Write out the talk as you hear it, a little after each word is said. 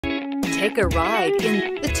Take a ride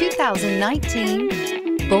in the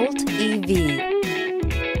 2019 Bolt EV.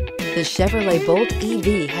 The Chevrolet Bolt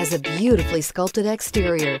EV has a beautifully sculpted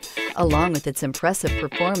exterior, along with its impressive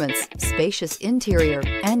performance, spacious interior,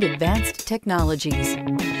 and advanced technologies.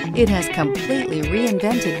 It has completely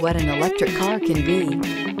reinvented what an electric car can be.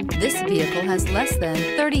 This vehicle has less than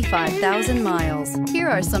 35,000 miles. Here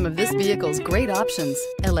are some of this vehicle's great options: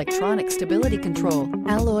 electronic stability control,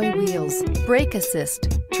 alloy wheels, brake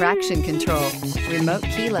assist, traction control, remote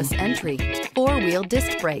keyless entry, four-wheel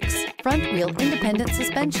disc brakes, front-wheel independent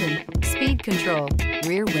suspension, speed control,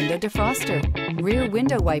 rear window defroster, rear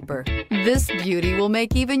window wiper. This beauty will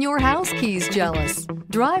make even your house keys jealous.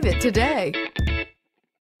 Drive it today.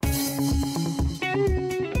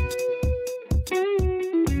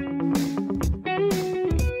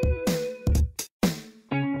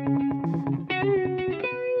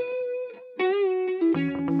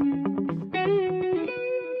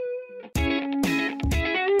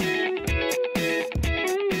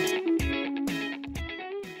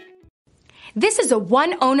 This is a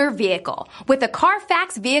one-owner vehicle with a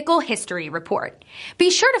Carfax Vehicle History Report.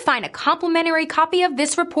 Be sure to find a complimentary copy of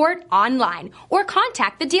this report online or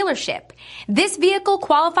contact the dealership. This vehicle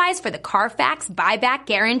qualifies for the Carfax Buyback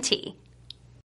Guarantee.